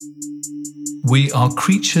We are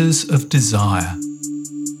creatures of desire.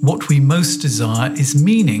 What we most desire is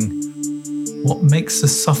meaning. What makes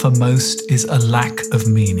us suffer most is a lack of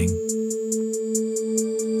meaning.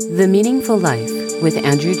 The Meaningful Life with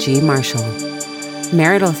Andrew G. Marshall.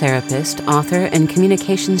 Marital therapist, author, and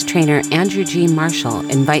communications trainer Andrew G. Marshall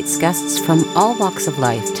invites guests from all walks of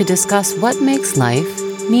life to discuss what makes life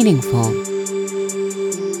meaningful.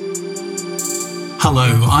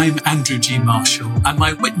 Hello, I'm Andrew G. Marshall, and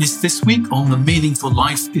my witness this week on The Meaningful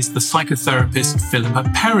Life is the psychotherapist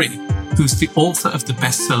Philippa Perry, who's the author of the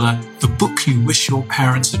bestseller, The Book You Wish Your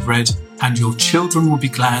Parents Had Read, and Your Children Will Be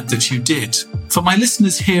Glad That You Did. For my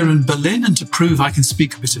listeners here in Berlin, and to prove I can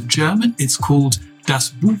speak a bit of German, it's called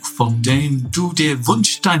Das Buch von dem du der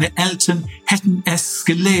Wunsch deine Eltern hätten es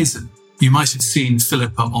gelesen. You might have seen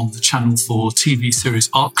Philippa on the Channel 4 TV series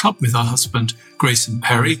Art Club with her husband, Grayson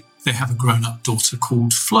Perry. They have a grown-up daughter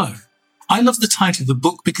called Flo. I love the title of the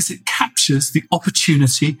book because it captures the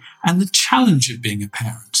opportunity and the challenge of being a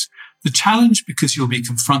parent. The challenge because you'll be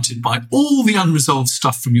confronted by all the unresolved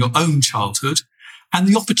stuff from your own childhood, and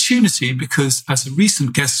the opportunity because, as a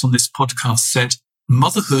recent guest on this podcast said,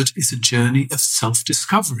 motherhood is a journey of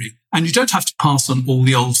self-discovery. And you don't have to pass on all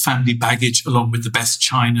the old family baggage along with the best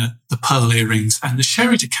china, the pearl earrings, and the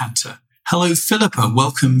sherry decanter. Hello, Philippa.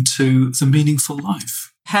 Welcome to The Meaningful Life.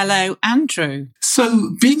 Hello, Andrew.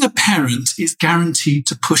 So being a parent is guaranteed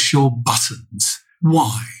to push your buttons.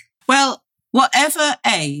 Why? Well, whatever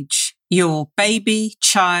age your baby,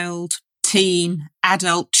 child, teen,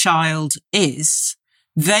 adult child is,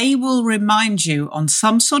 they will remind you on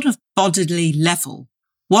some sort of bodily level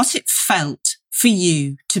what it felt for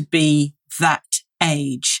you to be that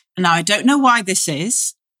age. Now, I don't know why this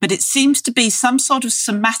is, but it seems to be some sort of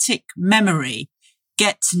somatic memory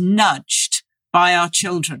gets nudged by our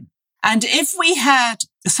children. And if we had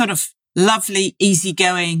a sort of lovely,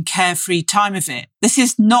 easygoing, carefree time of it, this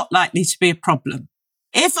is not likely to be a problem.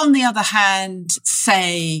 If, on the other hand,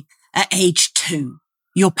 say at age 2,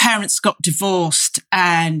 your parents got divorced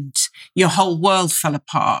and your whole world fell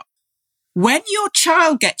apart, when your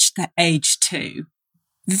child gets to age 2,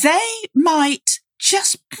 they might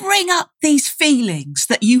just bring up these feelings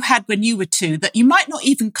that you had when you were 2 that you might not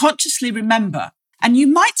even consciously remember. And you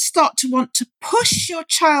might start to want to push your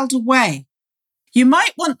child away. You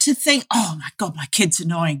might want to think, oh my God, my kid's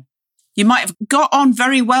annoying. You might have got on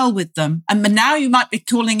very well with them. And now you might be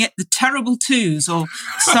calling it the terrible twos or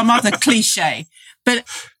some other cliche. But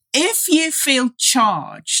if you feel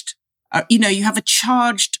charged, you have a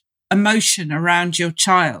charged emotion around your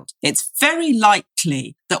child, it's very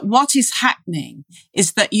likely that what is happening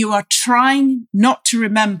is that you are trying not to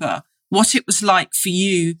remember what it was like for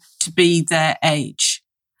you to be their age.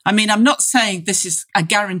 I mean, I'm not saying this is a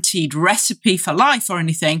guaranteed recipe for life or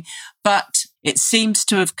anything, but it seems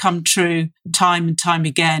to have come true time and time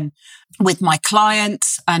again with my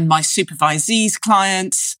clients and my supervisees'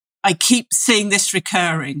 clients. I keep seeing this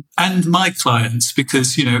recurring. And my clients,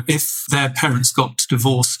 because, if their parents got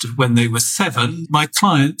divorced when they were 7, my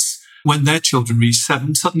clients, when their children reach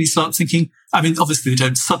 7, suddenly start thinking, obviously they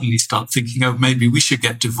don't suddenly start thinking, oh, maybe we should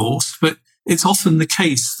get divorced, but it's often the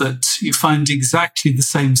case that you find exactly the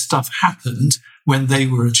same stuff happened when they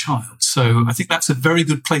were a child. So I think that's a very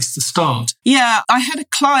good place to start. Yeah, I had a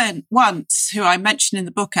client once who I mentioned in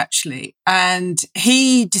the book, actually, and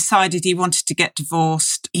he decided he wanted to get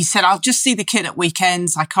divorced. He said, I'll just see the kid at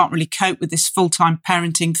weekends. I can't really cope with this full-time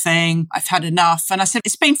parenting thing. I've had enough. And I said,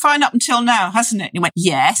 it's been fine up until now, hasn't it? And he went,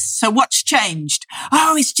 yes. So what's changed?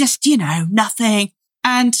 Oh, it's just, nothing.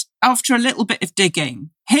 And after a little bit of digging,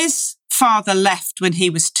 his father left when he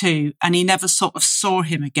was 2 and he never sort of saw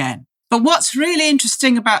him again. But what's really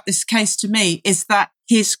interesting about this case to me is that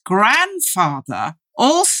his grandfather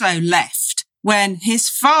also left when his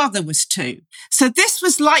father was 2. So this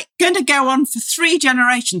was like going to go on for 3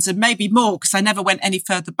 generations and maybe more because I never went any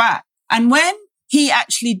further back. And when he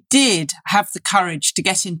actually did have the courage to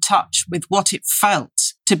get in touch with what it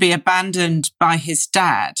felt to be abandoned by his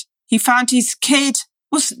dad, he found his kid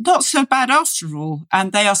was not so bad after all.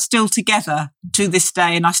 And they are still together to this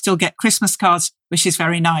day. And I still get Christmas cards, which is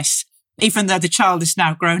very nice, even though the child is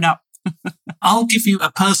now grown up. I'll give you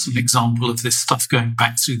a personal example of this stuff going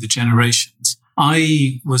back through the generations.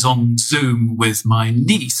 I was on Zoom with my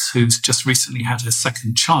niece, who's just recently had her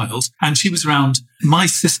second child, and she was around my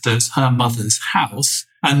sister's, her mother's house.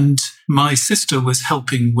 And my sister was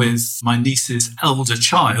helping with my niece's elder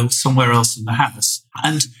child somewhere else in the house.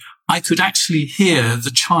 And I could actually hear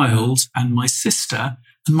the child and my sister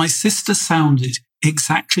sounded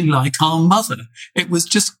exactly like our mother. It was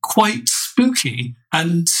just quite spooky.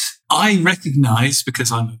 And I recognize,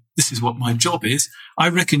 because this is what my job is, I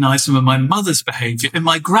recognize some of my mother's behavior and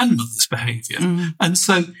my grandmother's behavior. And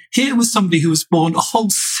so here was somebody who was born a whole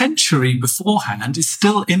century beforehand is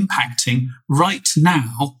still impacting right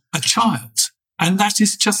now a child. And that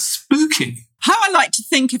is just spooky. How I like to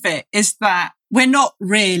think of it is that we're not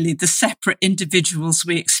really the separate individuals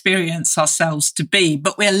we experience ourselves to be,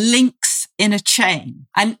 but we're links in a chain.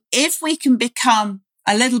 And if we can become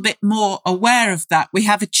a little bit more aware of that, we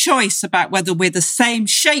have a choice about whether we're the same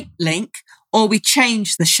shape link or we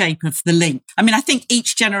change the shape of the link. I mean, I think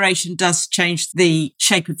each generation does change the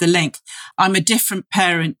shape of the link. I'm a different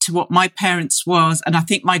parent to what my parents was, and I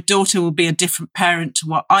think my daughter will be a different parent to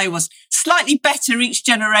what I was. Slightly better each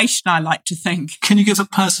generation, I like to think. Can you give a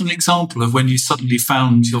personal example of when you suddenly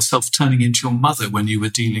found yourself turning into your mother when you were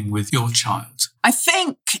dealing with your child? I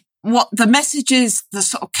think what the messages that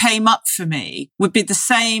sort of came up for me would be the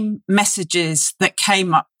same messages that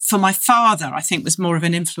came up for my father. I think was more of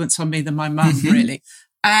an influence on me than my mum, really.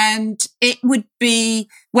 And it would be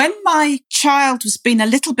when my child was being a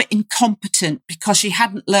little bit incompetent because she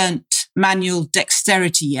hadn't learnt manual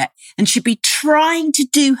dexterity yet, and she'd be trying to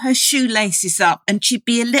do her shoelaces up and she'd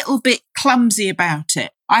be a little bit clumsy about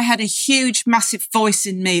it. I had a huge, massive voice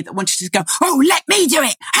in me that wanted to go, "Oh, let me do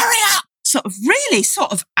it. Hurry up." Sort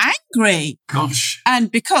of angry. Gosh.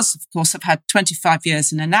 And because, of course, I've had 25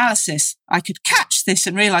 years in analysis, I could catch this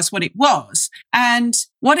and realize what it was. And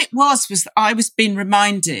what it was that I was being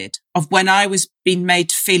reminded of when I was being made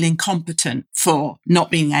to feel incompetent for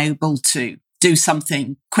not being able to do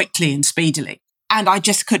something quickly and speedily. And I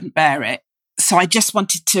just couldn't bear it. So I just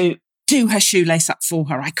wanted to do her shoelace up for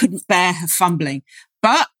her. I couldn't bear her fumbling.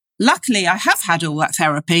 But luckily, I have had all that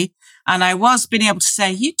therapy. And I was being able to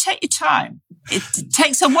say, you take your time. It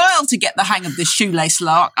takes a while to get the hang of this shoelace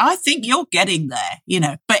lark. I think you're getting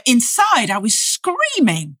there, But inside, I was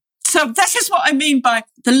screaming. So that is what I mean by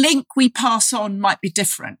the link we pass on might be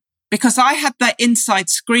different. Because I had that inside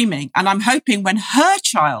screaming. And I'm hoping when her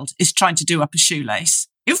child is trying to do up a shoelace,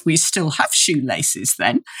 if we still have shoelaces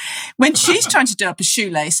then, when she's trying to do up a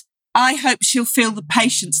shoelace, I hope she'll feel the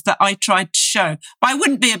patience that I tried to show. But I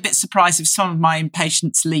wouldn't be a bit surprised if some of my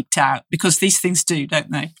impatience leaked out, because these things do, don't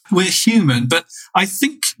they? We're human, but I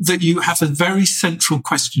think that you have a very central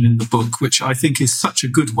question in the book, which I think is such a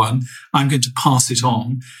good one. I'm going to pass it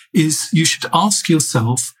on, is you should ask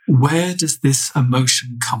yourself, where does this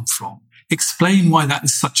emotion come from? Explain why that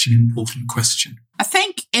is such an important question. I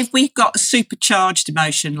think if we've got a supercharged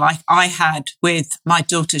emotion like I had with my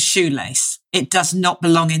daughter's shoelace, it does not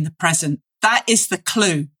belong in the present. That is the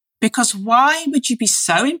clue. Because why would you be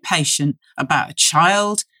so impatient about a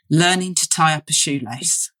child learning to tie up a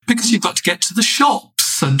shoelace? Because you've got to get to the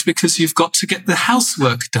shops and because you've got to get the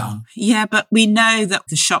housework done. Yeah, but we know that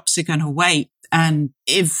the shops are going to wait. And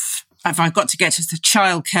if I've got to get to the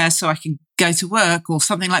childcare so I can go to work or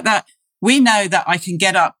something like that, we know that I can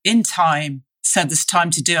get up in time so there's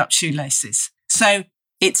time to do up shoelaces. So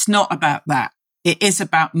it's not about that. It is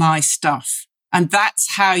about my stuff. And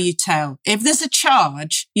that's how you tell. If there's a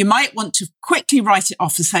charge, you might want to quickly write it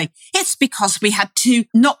off and say, it's because we had to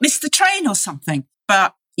not miss the train or something.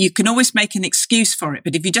 But you can always make an excuse for it.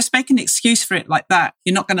 But if you just make an excuse for it like that,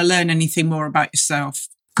 you're not going to learn anything more about yourself.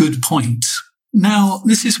 Good point. Now,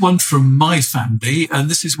 this is one from my family, and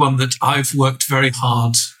this is one that I've worked very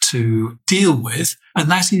hard to deal with, and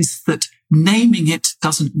that is that naming it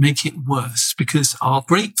doesn't make it worse, because our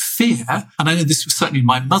great fear, and I know this was certainly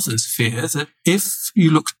my mother's fear, that if you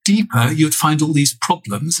look deeper, you'd find all these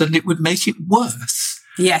problems and it would make it worse.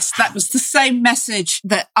 Yes, that was the same message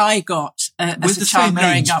that I got as a child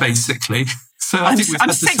growing up. With the same age, basically. So I think we've had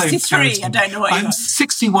the same 63, I don't know what I'm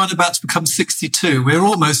 61, about to become 62. We're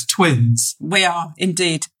almost twins. We are,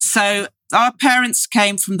 indeed. So our parents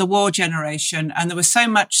came from the war generation, and there was so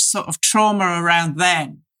much sort of trauma around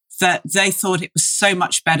then that they thought it was so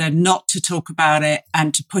much better not to talk about it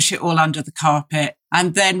and to push it all under the carpet.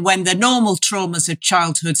 And then when the normal traumas of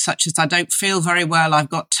childhood, such as I don't feel very well, I've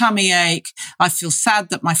got tummy ache, I feel sad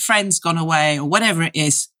that my friend's gone away, or whatever it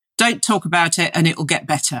is, don't talk about it and it will get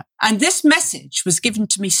better. And this message was given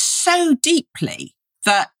to me so deeply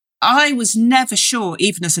that I was never sure,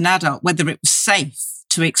 even as an adult, whether it was safe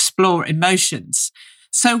to explore emotions.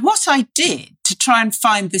 So what I did to try and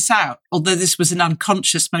find this out, although this was an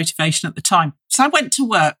unconscious motivation at the time, so I went to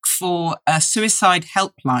work for a suicide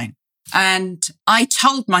helpline. And I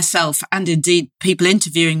told myself, and indeed people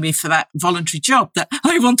interviewing me for that voluntary job, that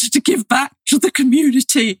I wanted to give back to the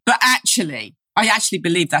community. But I actually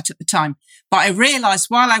believed that at the time. But I realized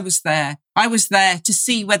while I was there to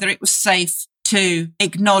see whether it was safe to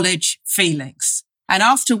acknowledge feelings. And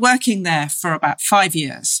after working there for about 5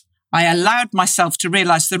 years, I allowed myself to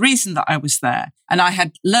realize the reason that I was there. And I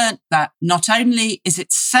had learnt that not only is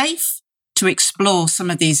it safe to explore some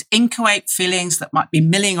of these inchoate feelings that might be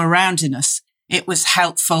milling around in us, it was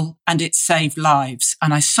helpful and it saved lives.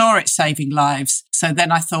 And I saw it saving lives. So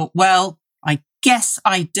then I thought, well, I guess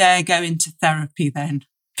I dare go into therapy then,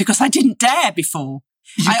 because I didn't dare before.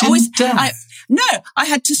 You didn't dare? I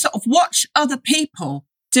had to sort of watch other people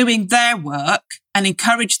doing their work and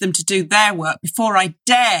encourage them to do their work before I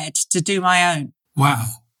dared to do my own. Wow.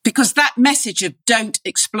 Because that message of don't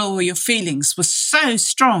explore your feelings was so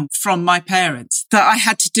strong from my parents that I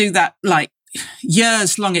had to do that like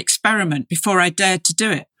years-long experiment before I dared to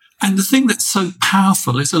do it. And the thing that's so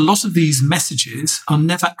powerful is a lot of these messages are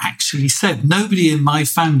never actually said. Nobody in my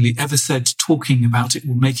family ever said talking about it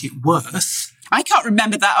will make it worse. I can't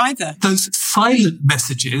remember that either. Those silent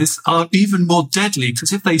messages are even more deadly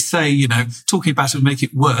because if they say, talking about it will make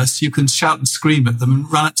it worse, you can shout and scream at them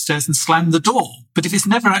and run upstairs and slam the door. But if it's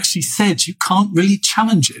never actually said, you can't really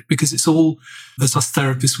challenge it because it's all, as us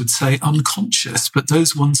therapists would say, unconscious. But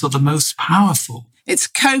those ones are the most powerful. It's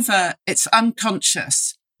covert, it's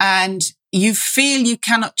unconscious. And you feel you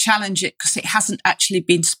cannot challenge it because it hasn't actually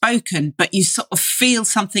been spoken, but you sort of feel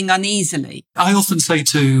something uneasily. I often say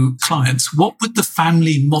to clients, what would the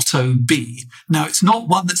family motto be? Now, it's not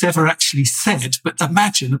one that's ever actually said, but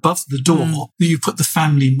imagine above the door, you put the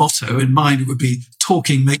family motto. In mine, it would be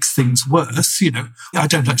talking makes things worse. I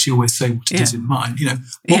don't actually always say what it is in mine.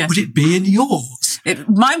 What would it be in yours?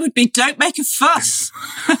 Mine would be don't make a fuss.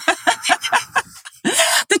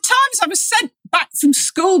 The times I was sent back from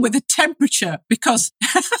school with a temperature because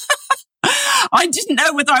I didn't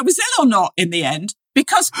know whether I was ill or not in the end,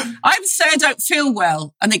 because I would say I don't feel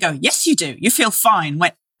well. And they go, yes, you do. You feel fine.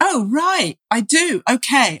 Went, oh, right. I do.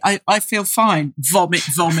 Okay. I feel fine.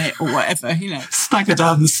 Vomit, or whatever, Stagger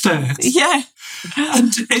down the stairs. Yeah.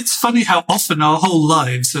 And it's funny how often our whole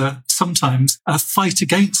lives are sometimes a fight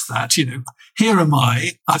against that. Here am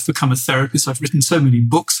I've become a therapist. I've written so many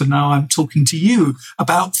books and now I'm talking to you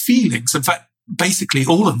about feelings. In fact, basically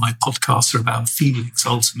all of my podcasts are about feelings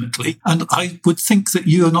ultimately. And I would think that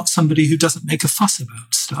you are not somebody who doesn't make a fuss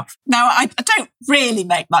about stuff. Now, I don't really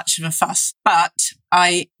make much of a fuss, but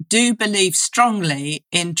I do believe strongly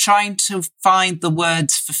in trying to find the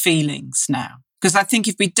words for feelings now. Because I think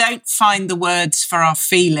if we don't find the words for our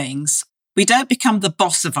feelings, we don't become the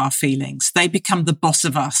boss of our feelings. They become the boss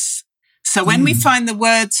of us. So when we find the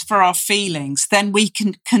words for our feelings, then we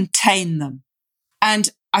can contain them. And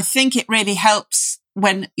I think it really helps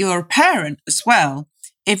when you're a parent as well,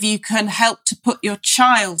 if you can help to put your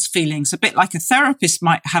child's feelings, a bit like a therapist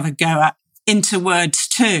might have a go at, into words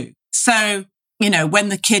too. So, when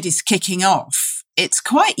the kid is kicking off, it's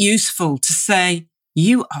quite useful to say,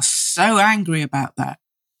 you are so angry about that.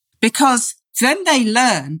 Because then they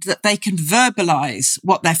learn that they can verbalize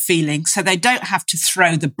what they're feeling so they don't have to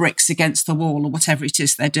throw the bricks against the wall or whatever it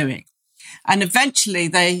is they're doing. And eventually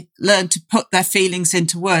they learn to put their feelings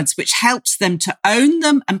into words, which helps them to own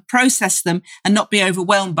them and process them and not be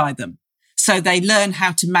overwhelmed by them. So they learn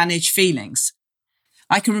how to manage feelings.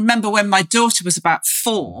 I can remember when my daughter was about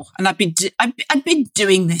 4, and I'd been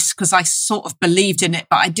doing this because I sort of believed in it,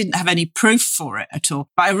 but I didn't have any proof for it at all.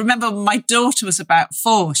 But I remember when my daughter was about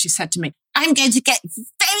 4, she said to me, I'm going to get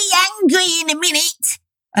very angry in a minute.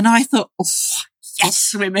 And I thought, oh,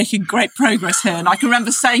 yes, we're making great progress here. And I can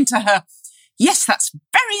remember saying to her, yes, that's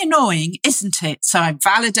very annoying, isn't it? So I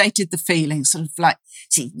validated the feeling, sort of like,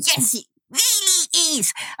 yes, it really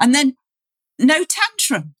is. And then no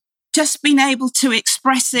tantrum. Just being able to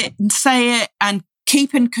express it and say it and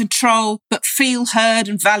keep in control, but feel heard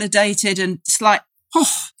and validated. And it's like,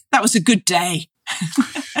 oh, that was a good day.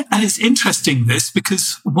 And it's interesting this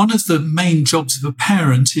because one of the main jobs of a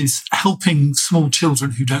parent is helping small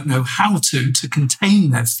children who don't know how to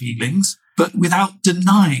contain their feelings, but without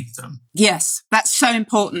denying them. Yes, that's so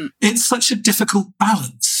important. It's such a difficult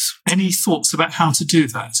balance. Any thoughts about how to do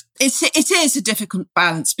that? It is a difficult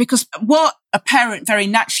balance because what a parent very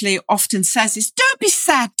naturally often says is, don't be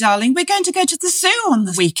sad, darling. We're going to go to the zoo on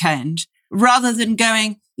the weekend, rather than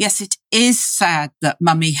going, yes, it is sad that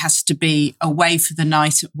mummy has to be away for the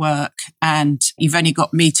night at work and you've only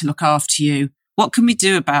got me to look after you. What can we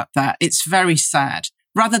do about that? It's very sad.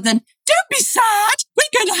 Rather than, don't be sad.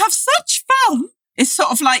 We're going to have such fun. It's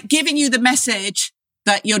sort of like giving you the message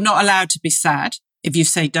that you're not allowed to be sad. If you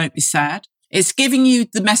say, don't be sad, it's giving you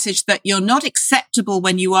the message that you're not acceptable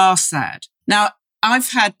when you are sad. Now,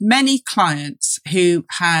 I've had many clients who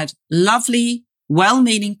had lovely,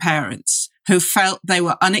 well-meaning parents who felt they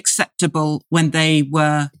were unacceptable when they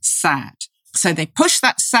were sad. So they push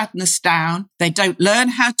that sadness down. They don't learn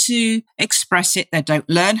how to express it. They don't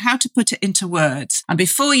learn how to put it into words. And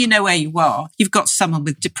before you know where you are, you've got someone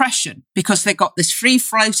with depression because they've got this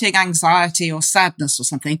free-floating anxiety or sadness or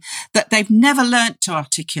something that they've never learnt to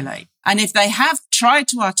articulate. And if they have tried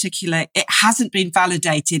to articulate, it hasn't been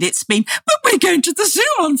validated. It's been, but we're going to the zoo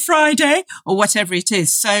on Friday or whatever it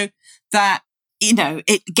is. So that,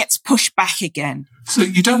 it gets pushed back again. So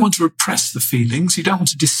you don't want to repress the feelings. You don't want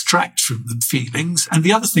to distract from the feelings. And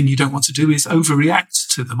the other thing you don't want to do is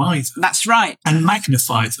overreact to them either. That's right. And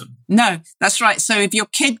magnify them. No, that's right. So if your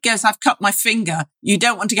kid goes, I've cut my finger, you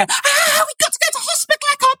don't want to go, we've got to go to hospital.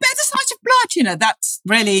 I can't bear the sight of blood. That's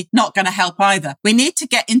really not going to help either. We need to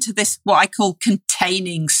get into this, what I call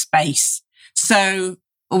containing space. So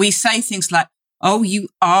we say things like, oh, you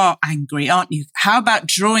are angry, aren't you? How about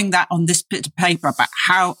drawing that on this bit of paper about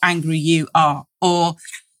how angry you are? Or,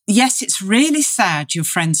 yes, it's really sad your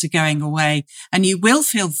friends are going away and you will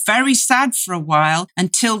feel very sad for a while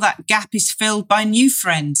until that gap is filled by new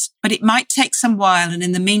friends. But it might take some while and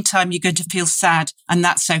in the meantime, you're going to feel sad and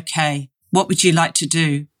that's okay. What would you like to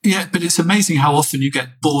do? Yeah, but it's amazing how often you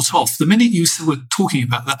get bought off. The minute you were talking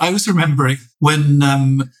about that, I was remembering when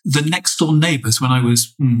the next door neighbours, when I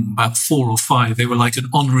was about 4 or 5, they were like an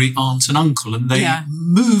honorary aunt and uncle, and they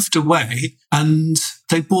moved away and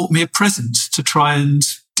they bought me a present to try and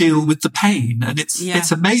deal with the pain. And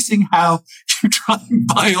it's amazing how you try and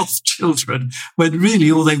buy off children when really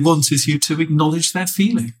all they want is you to acknowledge their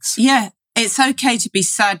feelings. Yeah. It's okay to be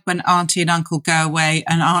sad when auntie and uncle go away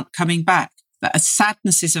and aren't coming back. But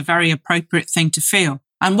sadness is a very appropriate thing to feel.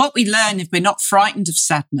 And what we learn if we're not frightened of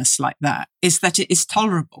sadness like that is that it is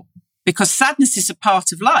tolerable because sadness is a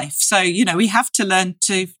part of life. So, we have to learn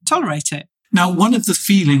to tolerate it. Now, one of the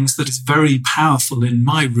feelings that is very powerful in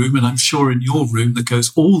my room, and I'm sure in your room, that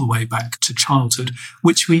goes all the way back to childhood,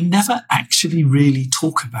 which we never actually really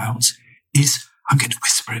talk about, is, I'm going to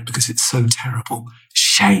whisper it because it's so terrible,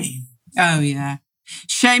 shame. Oh, yeah.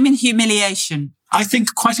 Shame and humiliation. I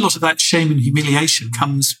think quite a lot of that shame and humiliation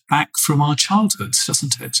comes back from our childhoods,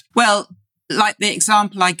 doesn't it? Well, like the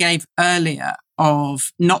example I gave earlier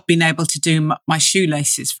of not being able to do my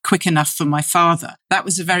shoelaces quick enough for my father, that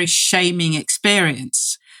was a very shaming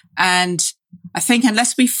experience. And I think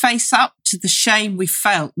unless we face up to the shame we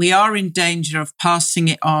felt, we are in danger of passing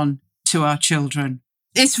it on to our children.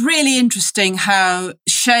 It's really interesting how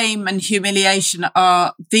shame and humiliation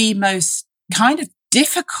are the most kind of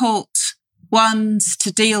difficult ones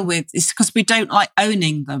to deal with. It's because we don't like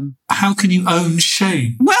owning them. How can you own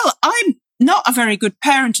shame? Well, I'm not a very good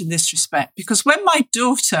parent in this respect because when my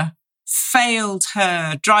daughter failed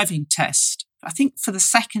her driving test, I think for the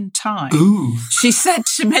second time, she said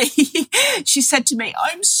to me,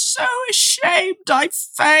 I'm so ashamed I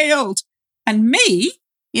failed. And me,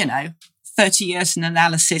 30 years in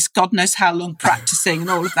analysis, God knows how long practicing and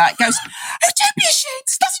all of that, goes, oh, don't be ashamed.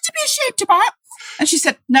 There's nothing to be ashamed about. And she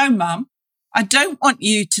said, no, Mum, I don't want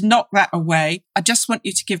you to knock that away. I just want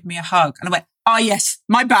you to give me a hug. And I went, yes,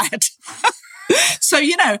 my bad. So,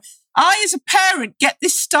 I as a parent get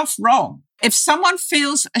this stuff wrong. If someone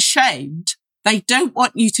feels ashamed, they don't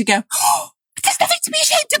want you to go, there's nothing to be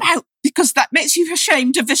ashamed about, because that makes you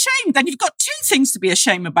ashamed of the shame. Then you've got two things to be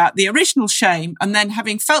ashamed about, the original shame and then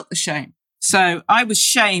having felt the shame. So I was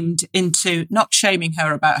shamed into not shaming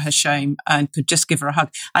her about her shame and could just give her a hug.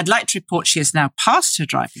 I'd like to report she has now passed her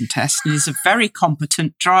driving test and is a very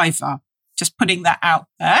competent driver. Just putting that out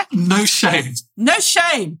there. No shame. No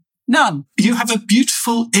shame. None. You have a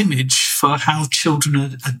beautiful image for how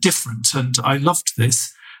children are different, and I loved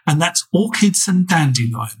this, and that's orchids and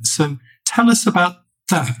dandelions. So tell us about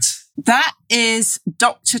that. That is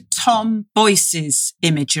Dr. Tom Boyce's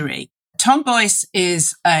imagery. Tom Boyce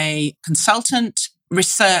is a consultant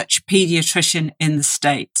research pediatrician in the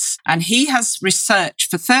States, and he has researched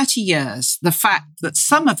for 30 years the fact that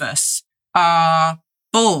some of us are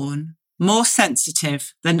born more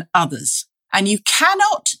sensitive than others. And you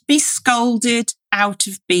cannot be scolded out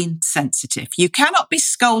of being sensitive. You cannot be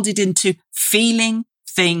scolded into feeling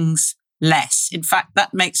things less. In fact,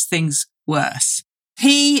 that makes things worse.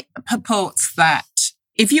 He purports that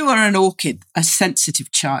if you are an orchid, a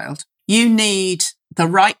sensitive child, you need the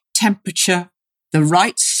right temperature, the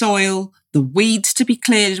right soil, the weeds to be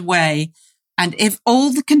cleared away. And if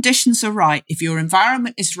all the conditions are right, if your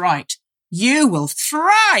environment is right, you will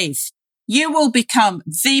thrive. You will become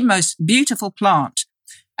the most beautiful plant.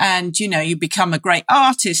 And, you become a great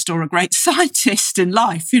artist or a great scientist in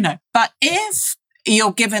life, But if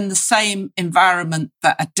you're given the same environment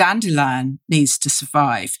that a dandelion needs to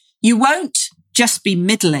survive, you won't just be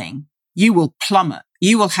middling, you will plummet.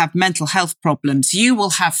 you will have mental health problems, you will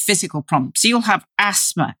have physical problems, you'll have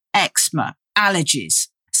asthma, eczema, allergies.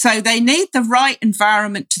 So they need the right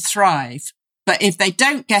environment to thrive. But if they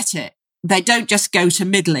don't get it, they don't just go to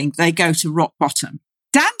middling, they go to rock bottom.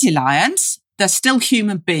 Dandelions, they're still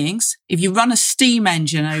human beings. If you run a steam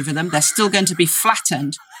engine over them, they're still going to be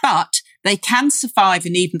flattened, but they can survive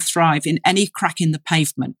and even thrive in any crack in the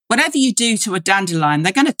pavement. Whatever you do to a dandelion,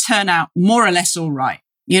 they're going to turn out more or less all right.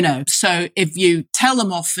 So if you tell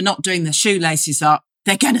them off for not doing their shoelaces up,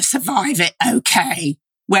 they're going to survive it okay.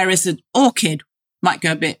 Whereas an orchid might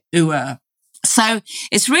go a bit ooh. So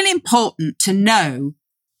it's really important to know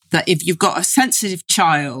that if you've got a sensitive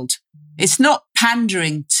child, it's not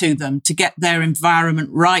pandering to them to get their environment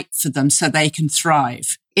right for them so they can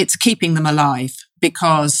thrive. It's keeping them alive,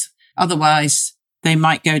 because otherwise they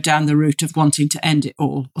might go down the route of wanting to end it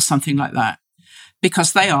all or something like that,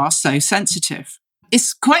 because they are so sensitive.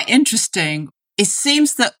 It's quite interesting. It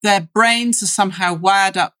seems that their brains are somehow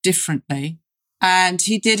wired up differently. And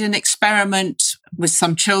he did an experiment with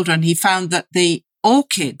some children. He found that the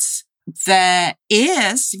orchids, their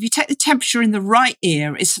ears, if you take the temperature in the right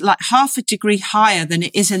ear, it's like 0.5 degree higher than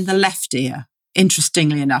it is in the left ear,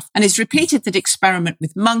 interestingly enough. And he's repeated that experiment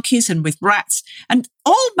with monkeys and with rats. And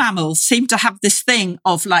all mammals seem to have this thing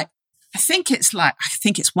of I think it's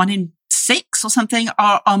 1 in 6 or something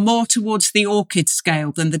are more towards the orchid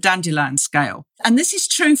scale than the dandelion scale. And this is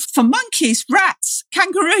true for monkeys, rats,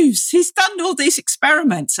 kangaroos. He's done all these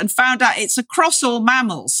experiments and found out it's across all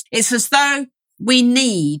mammals. It's as though we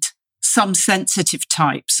need some sensitive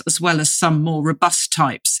types as well as some more robust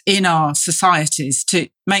types in our societies to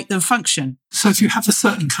make them function. So if you have a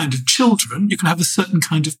certain kind of children, you can have a certain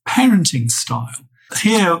kind of parenting style.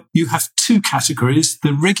 Here you have 2 categories,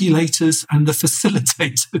 the regulators and the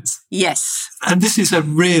facilitators. Yes. And this is a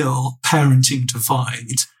real parenting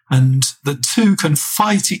divide. And the 2 can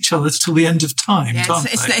fight each other till the end of time, can't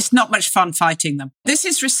they? It's not much fun fighting them. This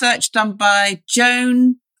is research done by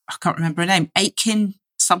Joan, I can't remember her name, Aitken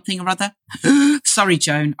something or other. Sorry,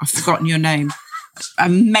 Joan, I've forgotten your name.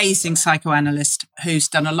 Amazing psychoanalyst who's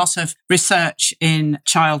done a lot of research in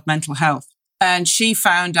child mental health. And she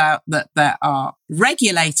found out that there are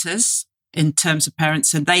regulators in terms of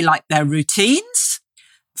parents, and they like their routines.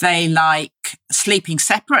 They like sleeping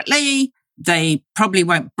separately. They probably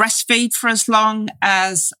won't breastfeed for as long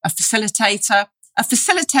as a facilitator. A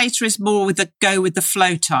facilitator is more with the go with the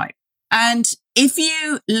flow type. And if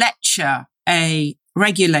you lecture a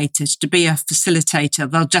regulator to be a facilitator,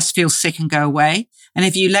 they'll just feel sick and go away. And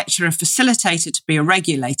if you lecture a facilitator to be a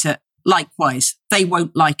regulator, likewise, they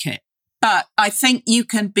won't like it. But I think you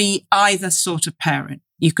can be either sort of parent.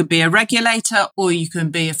 You could be a regulator or you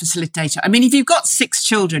can be a facilitator. I mean, if you've got 6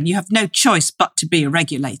 children, you have no choice but to be a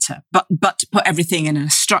regulator, but to put everything in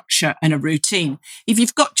a structure and a routine. If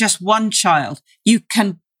you've got just 1 child, you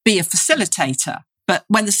can be a facilitator. But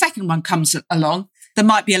when the second one comes along, there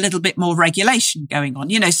might be a little bit more regulation going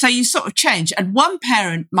on, so you sort of change. And one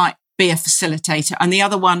parent might be a facilitator and the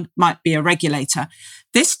other one might be a regulator.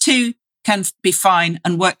 This 2 can be fine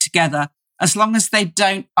and work together as long as they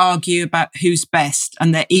don't argue about who's best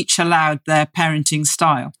and they're each allowed their parenting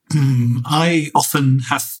style. I often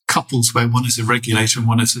have couples where one is a regulator and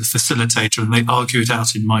one is a facilitator, and they argue it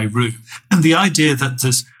out in my room. And the idea that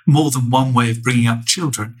there's more than one way of bringing up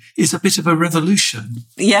children is a bit of a revolution.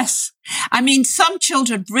 Yes. I mean, some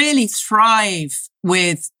children really thrive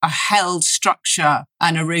with a held structure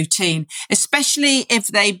and a routine, especially if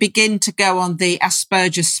they begin to go on the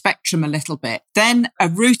Asperger's spectrum a little bit. Then a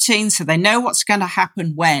routine, so they know what's going to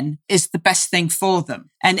happen when, is the best thing for them.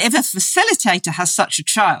 And if a facilitator has such a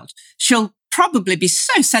child, she'll probably be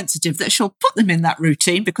so sensitive that she'll put them in that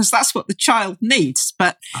routine because that's what the child needs.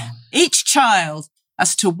 But each child,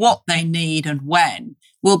 as to what they need and when,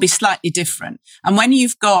 will be slightly different. And when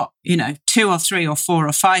you've got, 2 or 3 or 4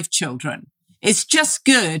 or 5 children, it's just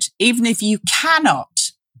good, even if you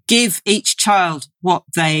cannot give each child what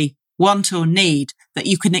they want or need, that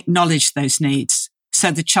you can acknowledge those needs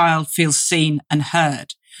so the child feels seen and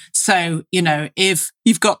heard. So, if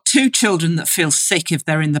you've got 2 children that feel sick if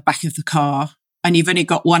they're in the back of the car and you've only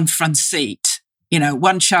got 1 front seat,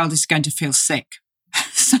 one child is going to feel sick.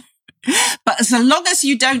 But as long as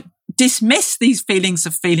you don't dismiss these feelings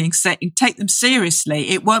of feeling sick and take them seriously,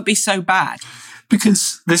 it won't be so bad.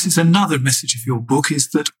 Because this is another message of your book, is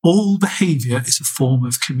that all behaviour is a form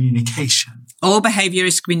of communication. All behaviour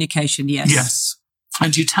is communication, yes. Yes.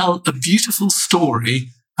 And you tell a beautiful story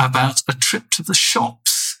about a trip to the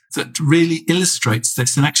shops that really illustrates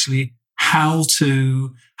this, and actually how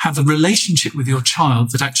to have a relationship with your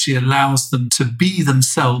child that actually allows them to be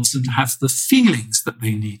themselves and have the feelings that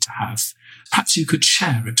they need to have. Perhaps you could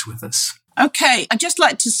share it with us. Okay, I'd just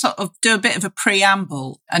like to sort of do a bit of a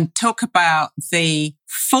preamble and talk about the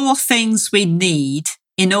 4 things we need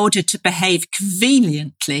in order to behave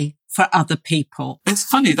conveniently for other people. It's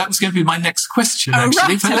funny, that was going to be my next question,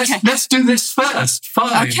 actually. Right, but okay. let's do this first.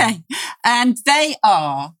 Fine. Okay, and they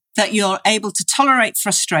are that you're able to tolerate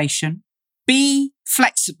frustration, be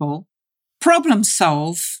flexible, problem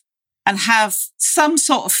solve, and have some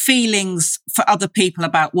sort of feelings for other people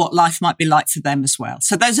about what life might be like for them as well.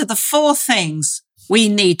 So those are the 4 things we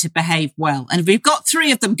need to behave well. And if we've got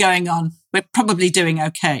 3 of them going on, we're probably doing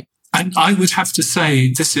okay. And I would have to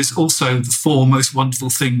say this is also the 4 most wonderful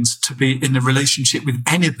things to be in a relationship with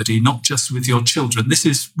anybody, not just with your children. This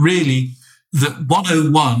is really the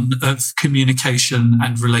 101 of communication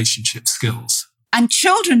and relationship skills. And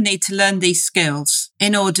children need to learn these skills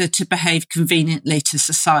in order to behave conveniently to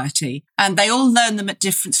society. And they all learn them at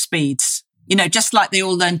different speeds. You know, just like they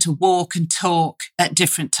all learn to walk and talk at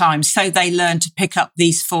different times. So they learn to pick up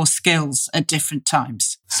these 4 skills at different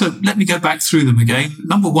times. So let me go back through them again.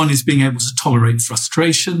 Number 1 is being able to tolerate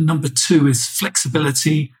frustration. Number 2 is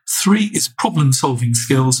flexibility. 3 is problem-solving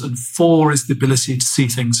skills. And 4 is the ability to see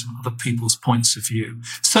things from other people's points of view.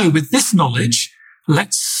 So with this knowledge,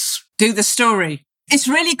 let's do the story. It's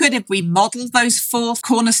really good if we model those 4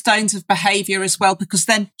 cornerstones of behaviour as well, because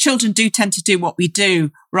then children do tend to do what we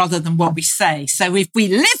do rather than what we say. So if we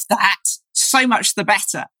live that, so much the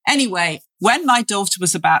better. Anyway, when my daughter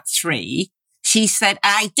was about 3, she said,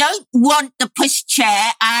 I don't want the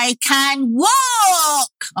pushchair. I can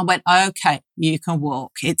walk. I went, okay, you can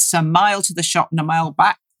walk. It's a mile to the shop and a mile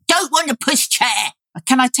back. Don't want a pushchair.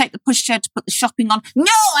 Can I take the pushchair to put the shopping on?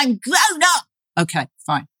 No, I'm grown up. Okay,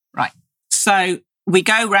 fine. Right. So we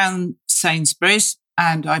go round Sainsbury's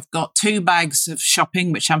and I've got 2 bags of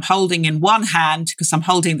shopping, which I'm holding in one hand because I'm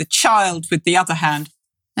holding the child with the other hand.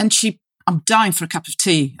 And I'm dying for a cup of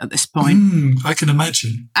tea at this point. I can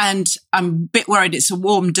imagine. And I'm a bit worried it's a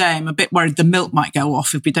warm day. I'm a bit worried the milk might go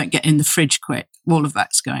off if we don't get in the fridge quick. All of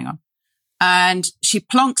that's going on. And she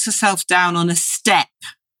plonks herself down on a step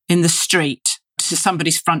in the street to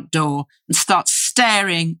somebody's front door and starts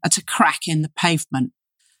staring at a crack in the pavement.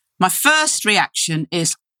 My first reaction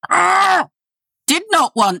is, did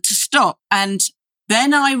not want to stop. And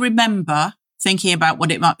then I remember thinking about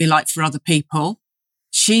what it might be like for other people.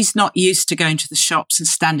 She's not used to going to the shops and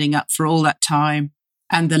standing up for all that time.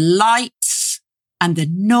 And the lights and the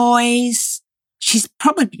noise. She's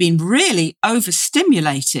probably been really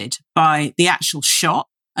overstimulated by the actual shop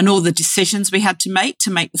and all the decisions we had to make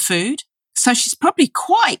the food. So she's probably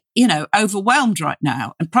quite, overwhelmed right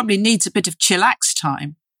now and probably needs a bit of chillax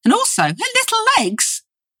time. And also, her little legs,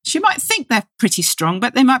 she might think they're pretty strong,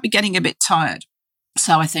 but they might be getting a bit tired.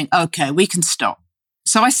 So I think, okay, we can stop.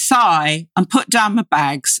 So I sigh and put down my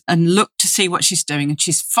bags and look to see what she's doing. And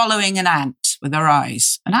she's following an ant with her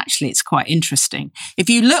eyes. And actually, it's quite interesting. If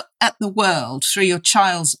you look at the world through your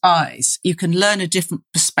child's eyes, you can learn a different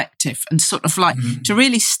perspective and sort of to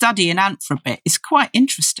really study an ant for a bit is quite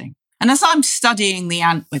interesting. And as I'm studying the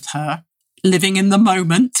ant with her, living in the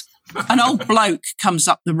moment, an old bloke comes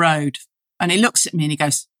up the road and he looks at me and he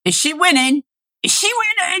goes, is she winning? Is she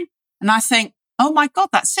winning? And I think, oh my God,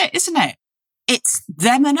 that's it, isn't it? It's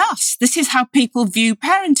them and us. This is how people view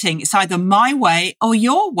parenting. It's either my way or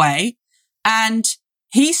your way. And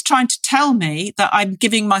he's trying to tell me that I'm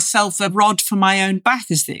giving myself a rod for my own back,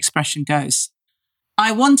 as the expression goes.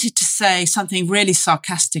 I wanted to say something really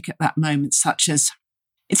sarcastic at that moment, such as,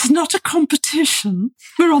 it's not a competition.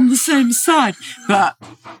 We're on the same side. But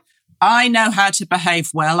I know how to behave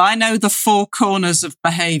well. I know the 4 corners of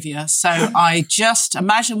behaviour. So I just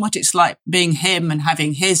imagine what it's like being him and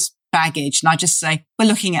having his baggage. And I just say, we're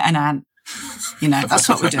looking at an ant. That's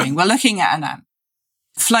what we're doing. We're looking at an ant.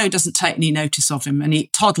 Flo doesn't take any notice of him and he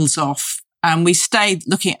toddles off. And we stayed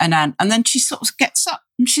looking at an ant. And then she sort of gets up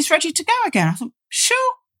and she's ready to go again. I thought,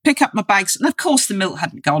 sure. Pick up my bags. And of course, the milk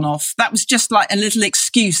hadn't gone off. That was just like a little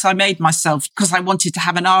excuse I made myself because I wanted to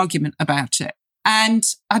have an argument about it. And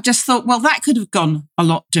I just thought, well, that could have gone a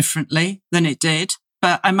lot differently than it did,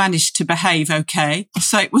 but I managed to behave okay.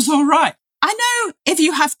 So it was all right. I know if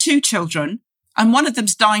you have 2 children and one of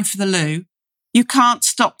them's dying for the loo, you can't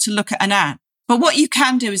stop to look at an ant. But what you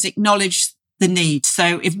can do is acknowledge the need.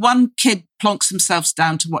 So if one kid plonks themselves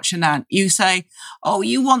down to watch an ant, you say, oh,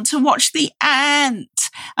 you want to watch the ant.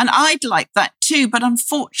 And I'd like that too. But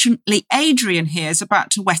unfortunately, Adrian here is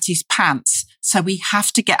about to wet his pants. So we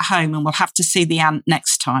have to get home and we'll have to see the ant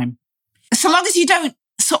next time. So long as you don't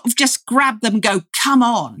sort of just grab them and go, come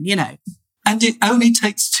on, And it only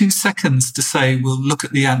takes 2 seconds to say, we'll look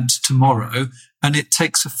at the ant tomorrow. And it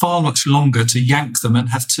takes far much longer to yank them and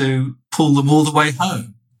have to pull them all the way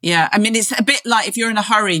home. Yeah. I mean, it's a bit like if you're in a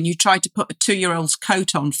hurry and you try to put a 2-year-old's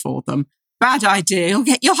coat on for them. Bad idea.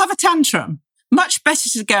 You'll have a tantrum. Much better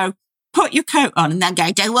to go, put your coat on, and then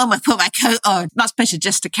go, don't want to put my coat on. Much better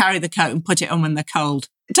just to carry the coat and put it on when they're cold.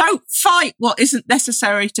 Don't fight what isn't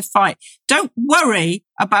necessary to fight. Don't worry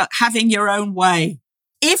about having your own way.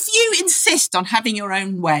 If you insist on having your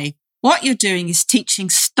own way, what you're doing is teaching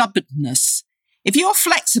stubbornness. If you're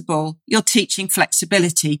flexible, you're teaching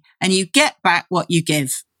flexibility, and you get back what you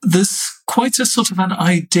give. There's quite a sort of an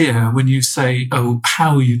idea when you say, oh,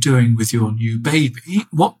 how are you doing with your new baby?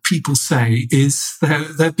 What people say is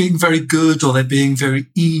they're being very good or they're being very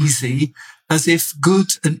easy, as if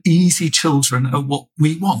good and easy children are what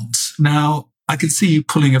we want. Now, I can see you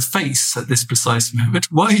pulling a face at this precise moment.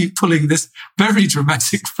 Why are you pulling this very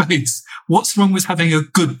dramatic face? What's wrong with having a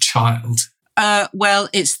good child? Well,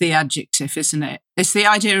 it's the adjective, isn't it? It's the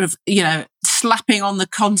idea of, slapping on the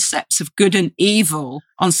concepts of good and evil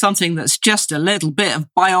on something that's just a little bit of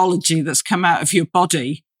biology that's come out of your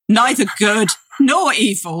body. Neither good nor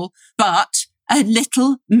evil, but a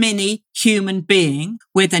little mini human being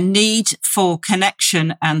with a need for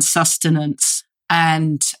connection and sustenance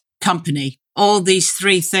and company. All these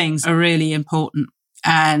 3 things are really important.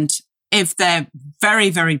 And if they're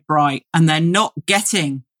very, very bright and they're not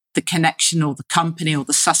getting the connection or the company or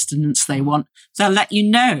the sustenance they want, they'll let you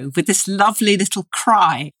know with this lovely little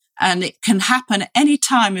cry. And it can happen any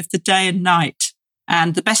time of the day and night.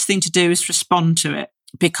 And the best thing to do is respond to it,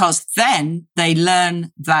 because then they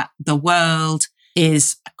learn that the world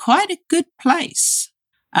is quite a good place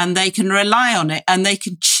and they can rely on it and they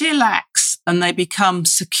can chillax and they become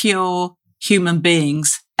secure human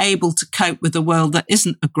beings able to cope with a world that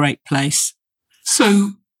isn't a great place.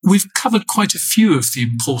 So we've covered quite a few of the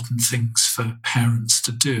important things for parents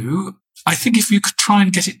to do. I think if you could try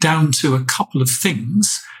and get it down to a couple of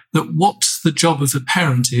things, that what the job of the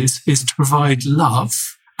parent is to provide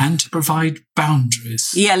love and to provide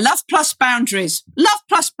boundaries. Yeah, love plus boundaries. Love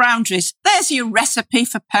plus boundaries. There's your recipe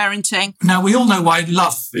for parenting. Now, we all know why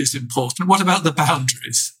love is important. What about the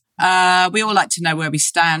boundaries? We all like to know where we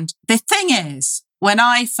stand. The thing is, when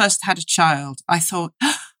I first had a child, I thought,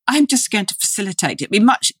 I'm just going to facilitate it. It'd be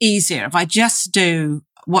much easier if I just do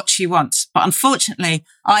what she wants. But unfortunately,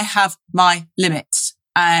 I have my limits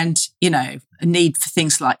and, a need for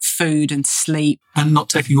things like food and sleep. And not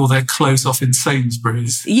taking all their clothes off in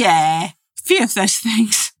Sainsbury's. Yeah, a few of those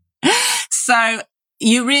things. So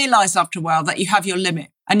you realise after a while that you have your limit.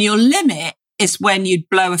 And your limit is when you'd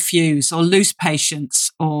blow a fuse or lose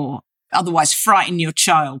patience or otherwise frighten your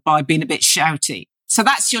child by being a bit shouty. So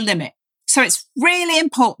that's your limit. So it's really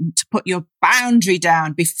important to put your boundary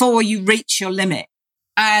down before you reach your limit.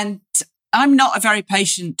 And I'm not a very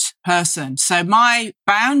patient person. So my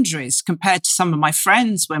boundaries compared to some of my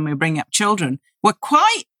friends when we were bringing up children were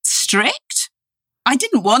quite strict. I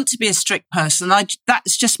didn't want to be a strict person.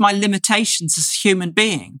 That's just my limitations as a human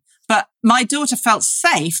being. But my daughter felt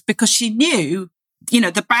safe because she knew,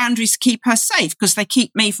 the boundaries keep her safe because they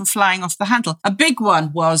keep me from flying off the handle. A big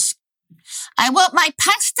one was, I want my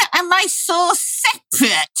pasta and my sauce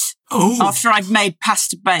separate. After I've made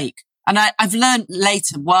pasta bake. And I've learned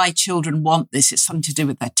later why children want this. It's something to do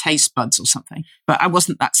with their taste buds or something. But I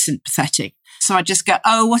wasn't that sympathetic. So I just go,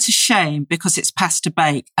 oh, what a shame, because it's pasta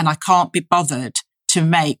bake and I can't be bothered to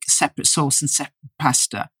make separate sauce and separate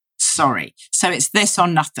pasta. Sorry. So it's this or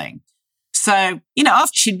nothing. So,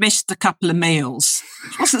 after she'd missed a couple of meals,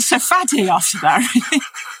 she wasn't so fatty after that, really.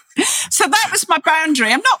 So that was my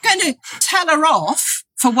boundary. I'm not going to tell her off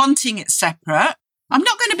for wanting it separate. I'm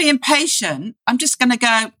not going to be impatient. I'm just going to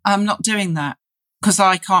go, I'm not doing that because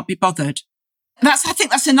I can't be bothered. I think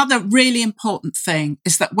that's another really important thing,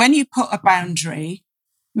 is that when you put a boundary,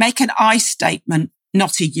 make an I statement,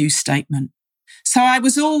 not a you statement. So I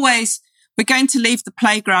was always, we're going to leave the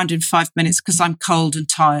playground in 5 minutes because I'm cold and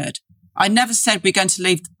tired. I never said we're going to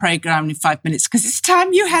leave the playground in 5 minutes because it's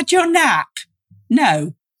time you had your nap.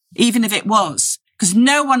 No, even if it was, because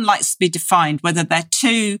no one likes to be defined, whether they're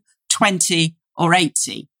 2, 20 or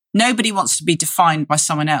 80. Nobody wants to be defined by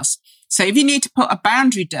someone else. So if you need to put a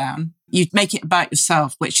boundary down, you make it about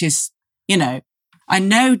yourself, which is, I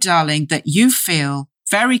know, darling, that you feel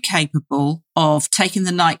very capable of taking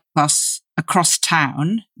the night bus across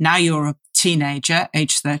town. Now you're a teenager,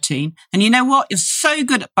 age 13. And you know what? You're so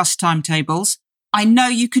good at bus timetables. I know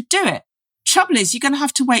you could do it. Trouble is, you're going to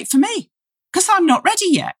have to wait for me because I'm not ready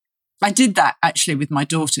yet. I did that actually with my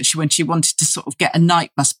daughter when she wanted to sort of get a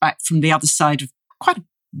night bus back from the other side of quite a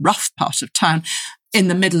rough part of town. in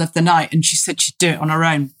the middle of the night and she said she'd do it on her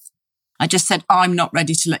own. I just said, I'm not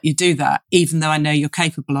ready to let you do that, even though I know you're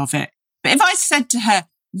capable of it. But if I said to her,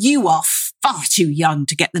 you are far too young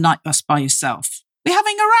to get the night bus by yourself, we're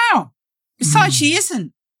having a row. Besides, she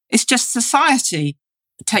isn't. It's just society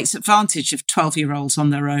takes advantage of 12-year-olds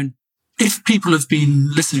on their own. If people have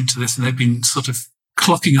been listening to this and they've been sort of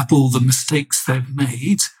clocking up all the mistakes they've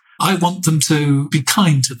made, I want them to be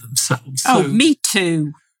kind to themselves. Oh, me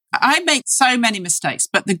too. I make so many mistakes,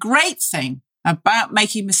 but the great thing about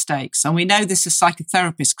making mistakes, and we know this as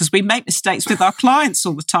psychotherapists because we make mistakes with our clients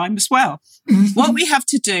all the time as well. What we have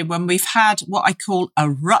to do when we've had what I call a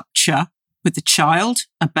rupture with a child,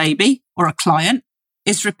 a baby, or a client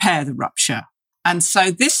is repair the rupture. And so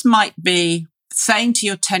this might be saying to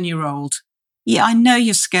your 10-year-old, yeah, I know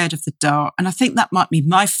you're scared of the dark. And I think that might be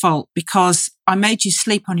my fault because I made you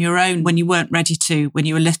sleep on your own when you weren't ready to, when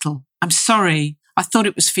you were little. I'm sorry. I thought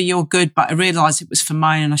it was for your good, but I realized it was for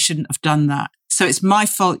mine and I shouldn't have done that. So it's my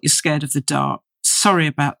fault you're scared of the dark. Sorry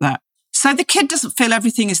about that. So the kid doesn't feel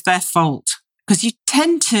everything is their fault because you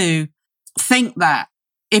tend to think that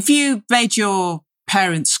if you made your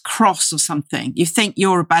parents cross or something, you think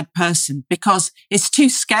you're a bad person because it's too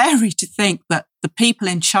scary to think that the people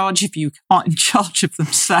in charge of you aren't in charge of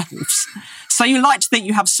themselves. So you like to think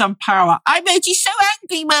you have some power. I made you so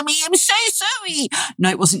angry, Mummy. I'm so sorry. No,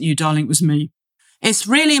 it wasn't you, darling. It was me. It's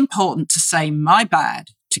really important to say my bad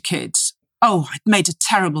to kids. Oh, I made a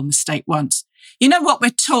terrible mistake once. You know what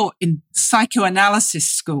we're taught in psychoanalysis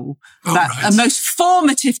school? The most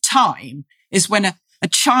formative time is when a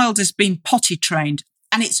child has been potty trained.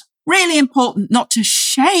 And it's really important not to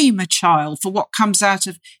shame a child for what comes out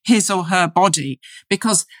of his or her body,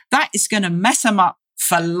 because that is going to mess them up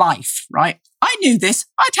for life, right? I knew this.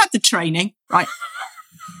 I'd had the training, right?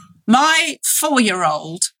 My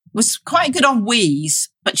 4-year-old was quite good on wheeze,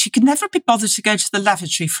 but she could never be bothered to go to the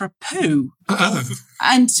lavatory for a poo.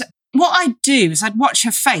 And what I'd do is I'd watch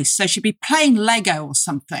her face. So she'd be playing Lego or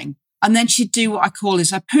something. And then she'd do what I call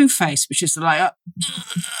is a poo face, which is like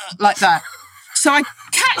that. So I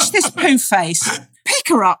catch this poo face, pick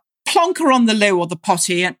her up, plonk her on the loo or the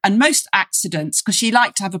potty, and most accidents, because she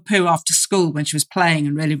liked to have a poo after school when she was playing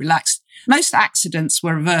and really relaxed, most accidents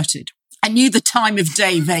were averted. I knew the time of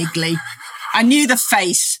day vaguely. I knew the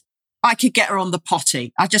face. I could get her on the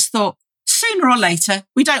potty. I just thought, sooner or later,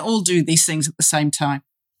 we don't all do these things at the same time.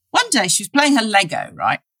 One day she was playing her Lego,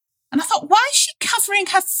 right? And I thought, why is she covering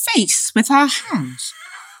her face with her hands?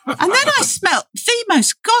 And then I smelt the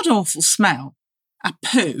most god-awful smell. A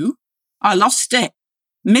poo. I lost it.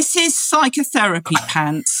 Mrs. Psychotherapy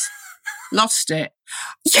Pants. Lost it.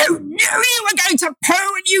 You knew you were going to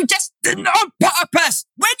poo and you just didn't on purpose.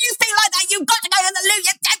 When you feel like that, you've got to go to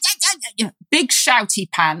the loo. Big shouty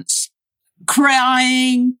pants.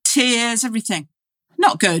 Crying, tears, everything.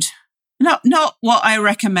 Not good. Not what I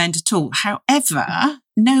recommend at all. However,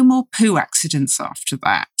 no more poo accidents after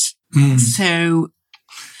that. So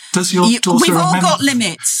does your daughter we've all remember? got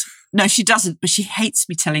limits. No, she doesn't, but she hates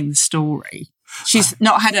me telling the story. She's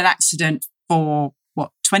not had an accident for,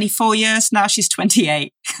 24 years now? She's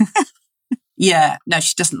 28. Yeah, no,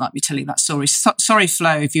 she doesn't like me telling that story. Sorry,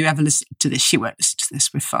 Flo, if you ever listen to this. She won't listen to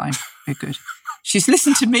this. We're fine. We're good. She's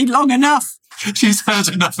listened to me long enough. She's heard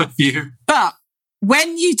enough of you. But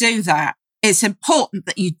when you do that, it's important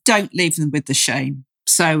that you don't leave them with the shame.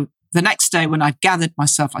 So the next day when I gathered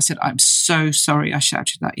myself, I said, I'm so sorry I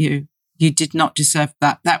shouted at you. You did not deserve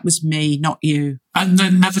that. That was me, not you. And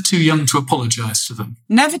they're never too young to apologise to them.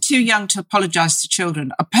 Never too young to apologise to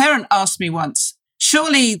children. A parent asked me once,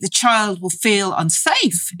 surely the child will feel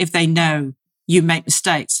unsafe if they know you make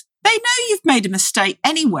mistakes. They know you've made a mistake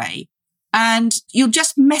anyway, and you'll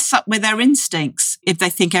just mess up with their instincts if they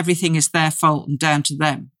think everything is their fault and down to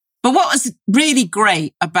them. But what was really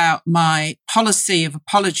great about my policy of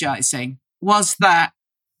apologising was that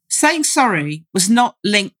saying sorry was not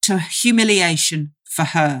linked to humiliation for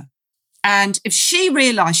her. And if she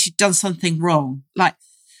realised she'd done something wrong, like,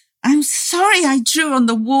 I'm sorry I drew on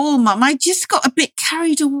the wall, Mum, I just got a bit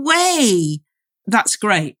carried away. That's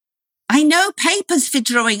great. I know paper's for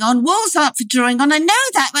drawing on, walls aren't for drawing on. I know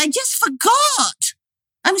that, but I just forgot.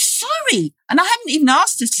 I'm sorry. And I hadn't even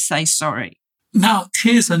asked her to say sorry. Now,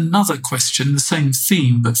 here's another question, the same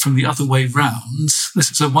theme, but from the other way round. This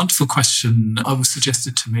is a wonderful question that was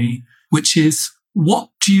suggested to me, which is,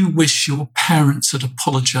 what do you wish your parents had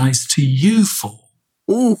apologised to you for?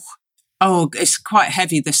 Oh, it's quite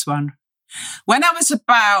heavy, this one. When I was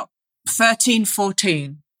about 13,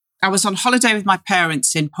 14, I was on holiday with my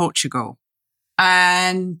parents in Portugal.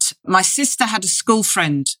 And my sister had a school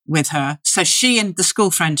friend with her. So she and the school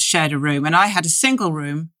friend shared a room and I had a single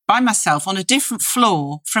room by myself on a different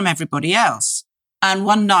floor from everybody else. And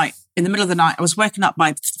one night, in the middle of the night, I was woken up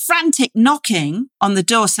by frantic knocking on the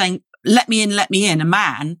door saying, let me in, a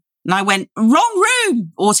man. And I went, wrong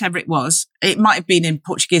room, or whatever it was. It might have been in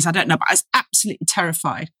Portuguese, I don't know, but I was absolutely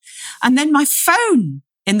terrified. And then my phone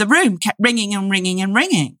in the room kept ringing and ringing and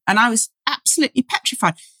ringing. And I was absolutely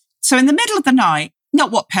petrified. So in the middle of the night,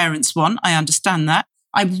 not what parents want, I understand that.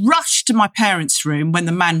 I rushed to my parents' room when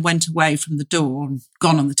the man went away from the door and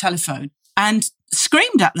gone on the telephone and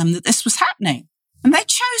screamed at them that this was happening. And they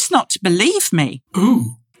chose not to believe me.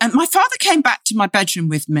 Ooh. And my father came back to my bedroom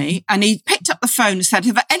with me and he picked up the phone and said,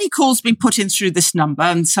 have any calls been put in through this number?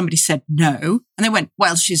 And somebody said no. And they went,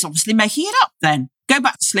 well, she's obviously making it up then. Go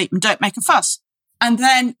back to sleep and don't make a fuss. And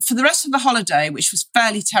then for the rest of the holiday, which was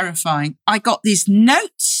fairly terrifying, I got these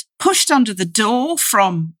notes pushed under the door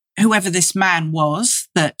from whoever this man was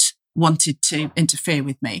that wanted to interfere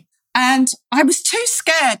with me. And I was too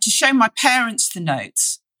scared to show my parents the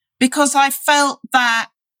notes because I felt that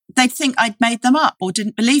they'd think I'd made them up or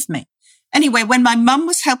didn't believe me. Anyway, when my mum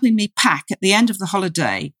was helping me pack at the end of the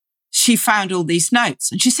holiday, she found all these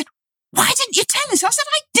notes and she said, why didn't you tell us? I said,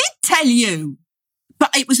 I did tell you.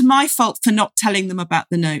 But it was my fault for not telling them about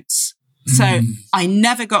the notes. So I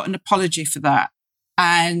never got an apology for that.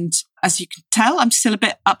 And as you can tell, I'm still a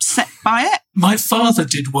bit upset by it. My father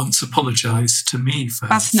did once apologise to me for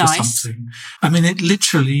something. I mean, it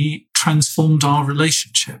literally transformed our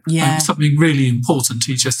relationship. Yeah. Something really important.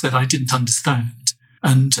 He just said, I didn't understand.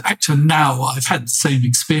 And actually now I've had the same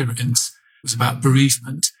experience. It was about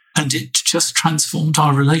bereavement. And it just transformed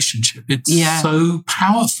our relationship. It's so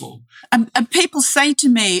powerful. And people say to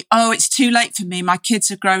me, oh, it's too late for me. My kids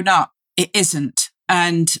are grown up. It isn't.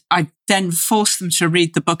 And I then forced them to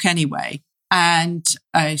read the book anyway. And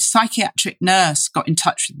a psychiatric nurse got in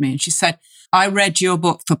touch with me and she said, I read your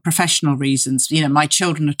book for professional reasons. You know, my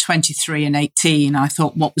children are 23 and 18. I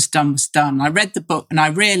thought what was done was done. I read the book and I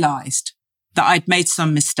realized that I'd made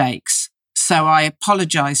some mistakes. So I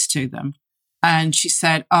apologized to them. And she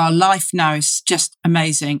said, our life now is just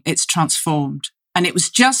amazing. It's transformed. And it was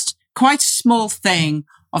just quite a small thing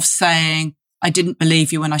of saying, I didn't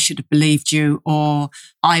believe you when I should have believed you, or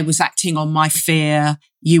I was acting on my fear,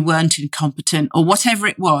 you weren't incompetent, or whatever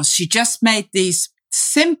it was. She just made these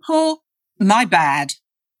simple, my bad,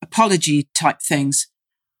 apology type things.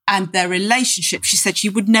 And their relationship, she said she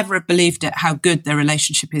would never have believed it, how good their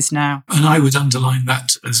relationship is now. And I would underline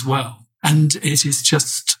that as well. And it is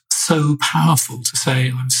just so powerful to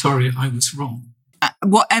say, I'm sorry, I was wrong.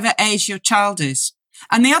 Whatever age your child is.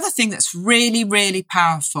 And the other thing that's really, really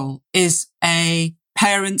powerful is a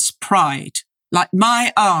parent's pride. Like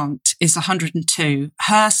my aunt is 102.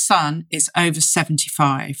 Her son is over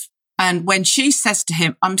 75. And when she says to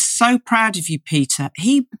him, I'm so proud of you, Peter,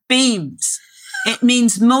 he beams. It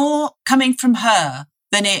means more coming from her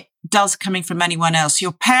than it does coming from anyone else.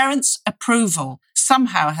 Your parents' approval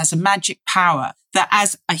somehow has a magic power that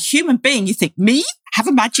as a human being, you think, me have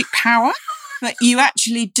a magic power? But you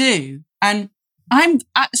actually do. And I'm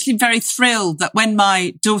actually very thrilled that when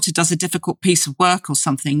my daughter does a difficult piece of work or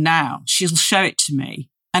something now, she'll show it to me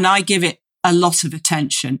and I give it a lot of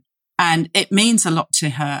attention. And it means a lot to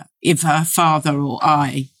her if her father or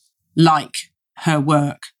I like her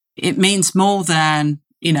work. It means more than,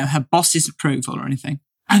 you know, her boss's approval or anything.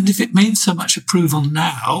 And if it means so much approval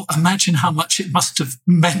now, imagine how much it must have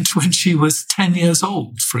meant when she was 10 years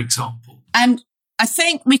old, for example. And I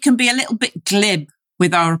think we can be a little bit glib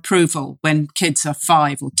with our approval when kids are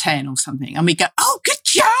 5 or 10 or something. And we go, oh, good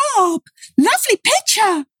job. Lovely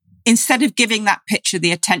picture. Instead of giving that picture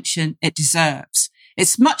the attention it deserves.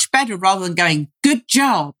 It's much better rather than going, good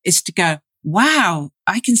job, is to go, wow,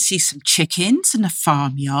 I can see some chickens in a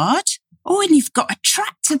farmyard. Oh, and you've got a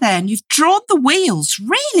tractor there and you've drawn the wheels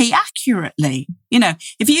really accurately. You know,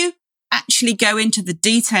 if you actually go into the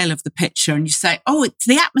detail of the picture and you say, oh,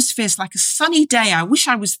 the atmosphere's like a sunny day. I wish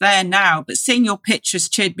I was there now, but seeing your pictures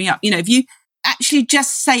cheered me up. You know, if you actually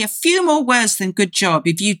just say a few more words than good job,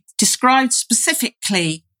 if you describe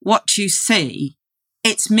specifically what you see,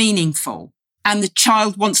 it's meaningful and the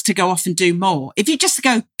child wants to go off and do more. If you just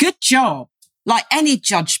go, good job, like any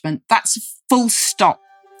judgment, that's a full stop.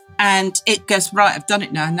 And it goes, right, I've done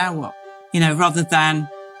it now what? You know, rather than,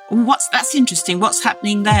 that's interesting, what's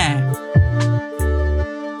happening there?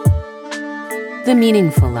 The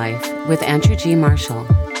Meaningful Life with Andrew G. Marshall.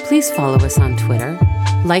 Please follow us on Twitter,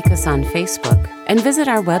 like us on Facebook, and visit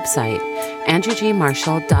our website,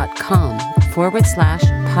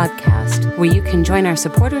 andrewgmarshall.com/podcast, where you can join our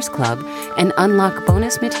supporters club and unlock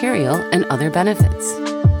bonus material and other benefits.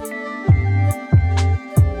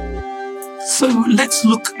 So let's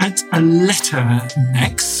look at a letter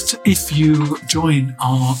next. If you join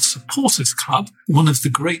our supporters club, one of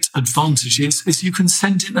the great advantages is you can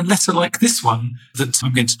send in a letter like this one that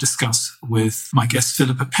I'm going to discuss with my guest,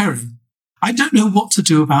 Philippa Perry. I don't know what to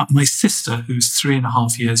do about my sister, who's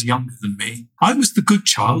 3.5 years younger than me. I was the good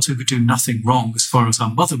child who could do nothing wrong as far as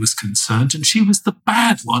our mother was concerned, and she was the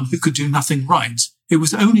bad one who could do nothing right. It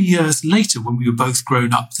was only years later, when we were both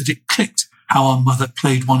grown up, that it clicked how our mother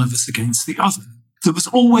played one of us against the other. There was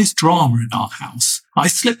always drama in our house. I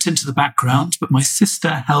slipped into the background, but my sister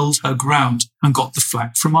held her ground and got the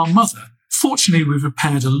flak from our mother. Fortunately, we've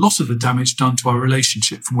repaired a lot of the damage done to our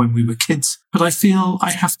relationship from when we were kids, but I feel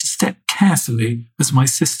I have to step carefully as my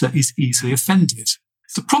sister is easily offended.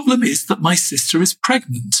 The problem is that my sister is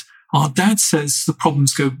pregnant. Our dad says the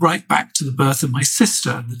problems go right back to the birth of my sister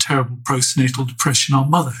and the terrible postnatal depression our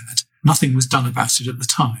mother had. Nothing was done about it at the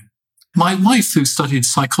time. My wife, who studied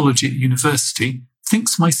psychology at university,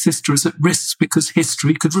 thinks my sister is at risk because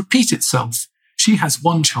history could repeat itself. She has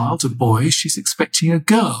one child, a boy. She's expecting a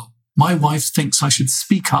girl. My wife thinks I should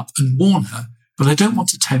speak up and warn her, but I don't want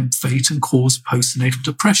to tempt fate and cause postnatal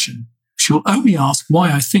depression. She'll only ask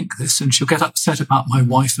why I think this, and she'll get upset about my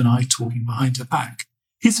wife and I talking behind her back.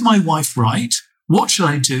 Is my wife right? What should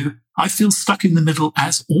I do? I feel stuck in the middle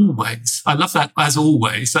as always. I love that, as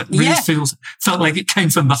always. That really felt like it came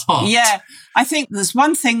from the heart. Yeah. I think there's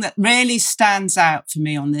one thing that really stands out for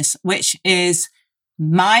me on this, which is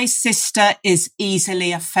my sister is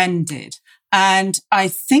easily offended. And I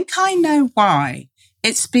think I know why.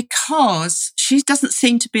 It's because she doesn't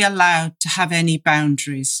seem to be allowed to have any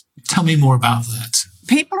boundaries. Tell me more about that.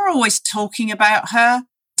 People are always talking about her,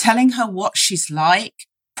 telling her what she's like,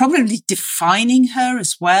 probably defining her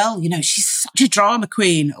as well. You know, she's such a drama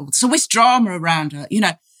queen. There's always drama around her, you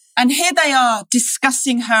know. And here they are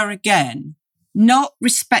discussing her again, not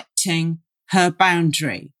respecting her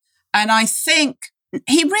boundary. And I think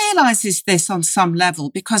he realizes this on some level,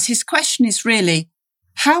 because his question is really,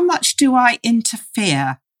 how much do I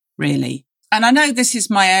interfere, really? And I know this is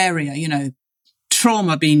my area, you know,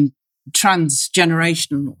 trauma being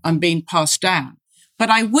transgenerational and being passed down. But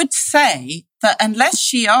I would say that unless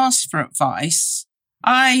she asks for advice,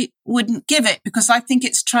 I wouldn't give it, because I think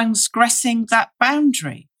it's transgressing that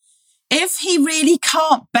boundary. If he really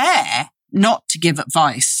can't bear not to give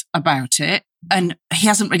advice about it, and he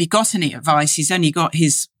hasn't really got any advice, he's only got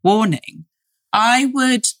his warning, I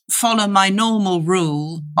would follow my normal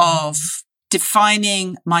rule of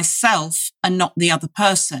defining myself and not the other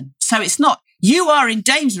person. So it's not, you are in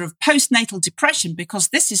danger of postnatal depression because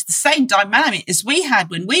this is the same dynamic as we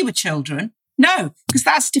had when we were children. No, because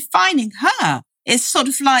that's defining her. It's sort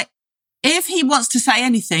of like, if he wants to say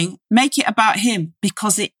anything, make it about him,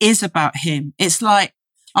 because it is about him. It's like,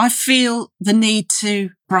 I feel the need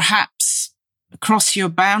to perhaps cross your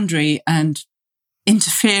boundary and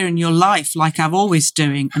interfere in your life like I've always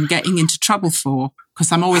doing and getting into trouble for,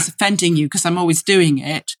 because I'm always offending you, because I'm always doing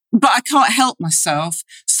it. But I can't help myself.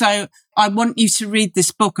 So I want you to read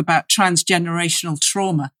this book about transgenerational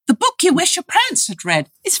trauma. The book you wish your parents had read.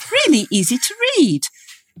 It's really easy to read.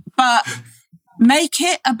 But make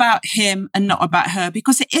it about him and not about her,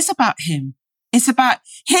 because it is about him. It's about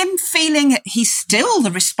him feeling he's still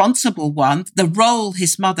the responsible one, the role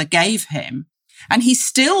his mother gave him. And he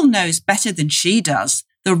still knows better than she does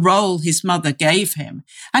the role his mother gave him.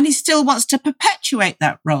 And he still wants to perpetuate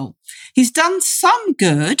that role. He's done some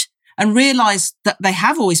good and realized that they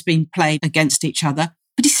have always been played against each other,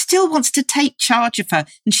 but he still wants to take charge of her.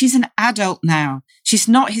 And she's an adult now. She's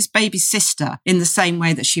not his baby sister in the same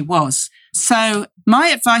way that she was. So my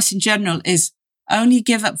advice in general is only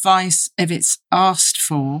give advice if it's asked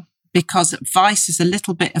for, because advice is a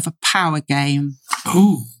little bit of a power game.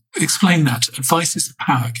 Oh, explain that. Advice is a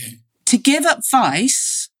power game. To give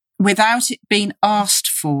advice without it being asked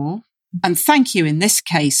for, and thank you in this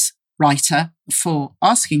case, writer, for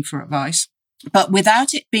asking for advice, but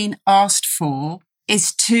without it being asked for,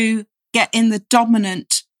 is to get in the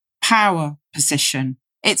dominant power position.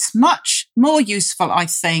 It's much more useful, I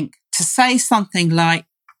think, to say something like,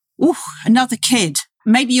 "Ooh, another kid.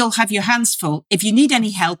 Maybe you'll have your hands full. If you need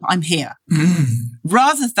any help, I'm here."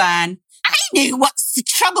 Rather than, "I know what's the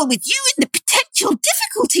trouble with you and the potential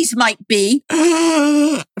difficulties might be."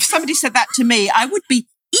 If somebody said that to me, I would be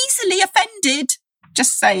easily offended.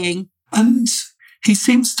 Just saying. And he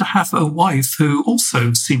seems to have a wife who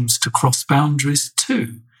also seems to cross boundaries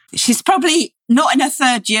too. She's probably not in her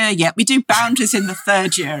third year yet. We do boundaries in the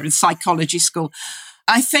third year in psychology school.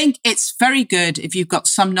 I think it's very good if you've got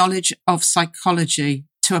some knowledge of psychology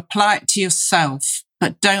to apply it to yourself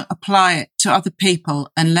but don't apply it to other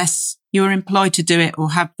people unless you're employed to do it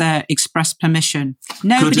or have their express permission.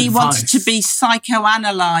 Nobody wants to be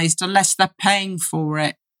psychoanalyzed unless they're paying for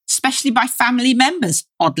it, especially by family members,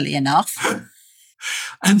 oddly enough.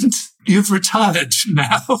 And you've retired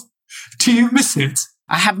now. Do you miss it?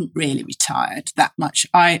 I haven't really retired that much.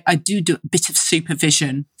 I do a bit of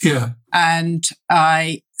supervision. Yeah. And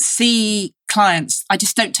I see clients. I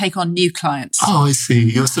just don't take on new clients. Oh, I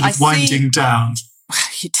see. You're sort of winding down.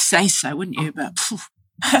 You'd say so, wouldn't you? But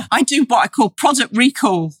I do what I call product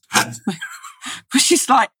recall, which is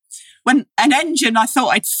like when an engine I thought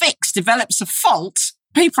I'd fixed develops a fault,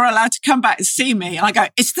 people are allowed to come back and see me. And I go,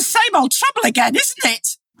 it's the same old trouble again, isn't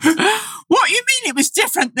it? What do you mean it was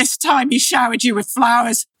different this time? He showered you with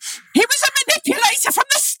flowers. He was a manipulator from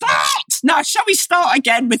the start. Now, shall we start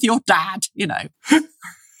again with your dad? You know.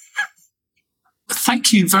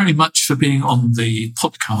 Thank you very much for being on the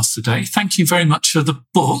podcast today. Thank you very much for the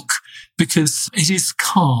book, because it is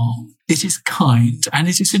calm, it is kind, and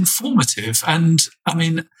it is informative. And I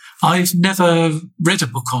mean, I've never read a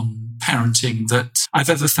book on parenting that I've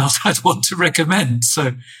ever felt I'd want to recommend.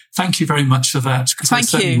 So thank you very much for that, because I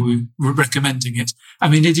certainly were recommending it. I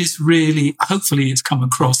mean, it is really, hopefully it's come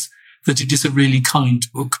across that it is a really kind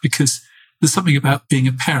book, because there's something about being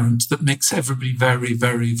a parent that makes everybody very,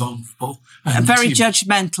 very vulnerable. And very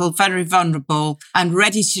judgmental, very vulnerable, and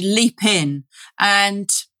ready to leap in.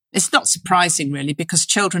 And it's not surprising, really, because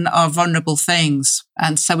children are vulnerable things.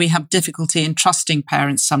 And so we have difficulty in trusting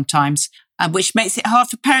parents sometimes, which makes it hard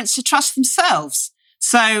for parents to trust themselves.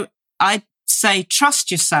 So I'd say trust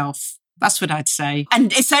yourself. That's what I'd say.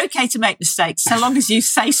 And it's okay to make mistakes, so long as you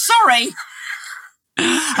say sorry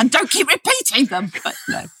and don't keep repeating them. But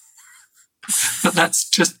no. But that's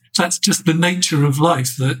just the nature of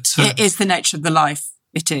life. That it is the nature of the life.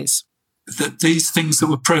 It is. That these things that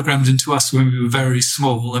were programmed into us when we were very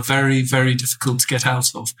small are very, very difficult to get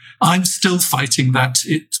out of. I'm still fighting that.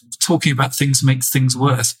 Talking about things makes things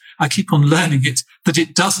worse. I keep on learning that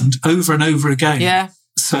it doesn't, over and over again. Yeah.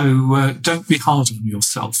 So don't be hard on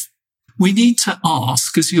yourself. We need to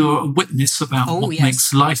ask, as you're a witness about what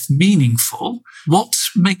makes life meaningful, what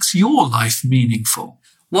makes your life meaningful?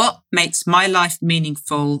 What makes my life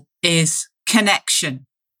meaningful is connection.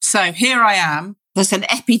 So here I am. There's an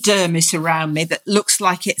epidermis around me that looks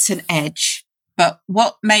like it's an edge. But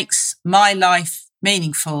what makes my life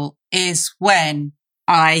meaningful is when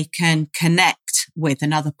I can connect with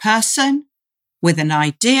another person, with an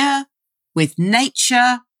idea, with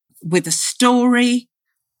nature, with a story.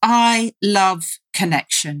 I love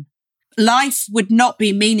connection. Life would not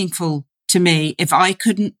be meaningful to me if I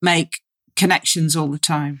couldn't make connections all the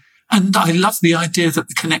time. And I love the idea that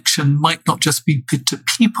the connection might not just be to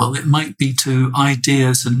people, it might be to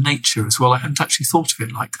ideas and nature as well. I hadn't actually thought of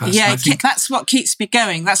it like that. Yeah, that's what keeps me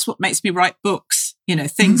going. That's what makes me write books,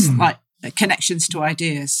 things like connections to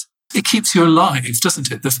ideas. It keeps you alive, doesn't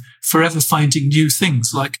it? The forever finding new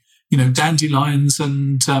things like, dandelions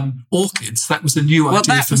and orchids. That was a new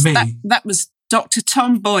idea for me. That was Dr.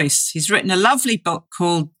 Tom Boyce. He's written a lovely book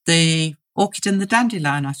called The Orchid and the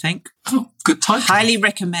Dandelion, I think. Oh, good title. Highly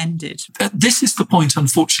recommended. This is the point,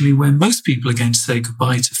 unfortunately, where most people are going to say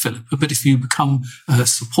goodbye to Philippa. But if you become a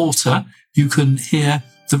supporter, you can hear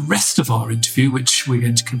the rest of our interview, which we're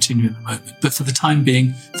going to continue in a moment. But for the time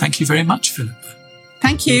being, thank you very much, Philippa.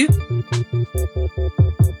 Thank you.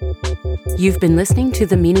 You've been listening to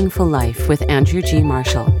The Meaningful Life with Andrew G.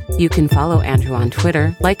 Marshall. You can follow Andrew on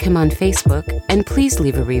Twitter, like him on Facebook, and please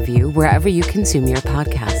leave a review wherever you consume your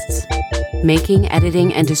podcasts. Making,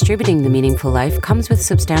 editing, and distributing The Meaningful Life comes with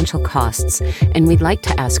substantial costs, and we'd like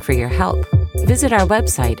to ask for your help. Visit our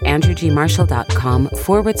website,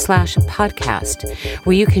 andrewgmarshall.com/podcast,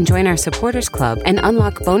 where you can join our supporters club and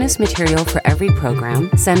unlock bonus material for every program,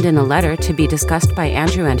 send in a letter to be discussed by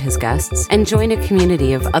Andrew and his guests, and join a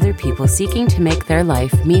community of other people seeking to make their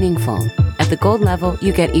life meaningful. At the gold level,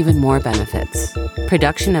 you get even more benefits.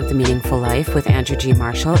 Production of The Meaningful Life with Andrew G.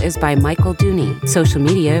 Marshall is by Michael Dooney. Social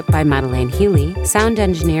media by Madeleine Healy. Sound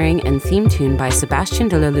engineering and theme tune by Sebastian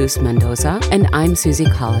de la Luz Mendoza. And I'm Susie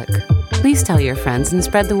Colick. Please tell your friends and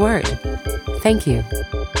spread the word. Thank you.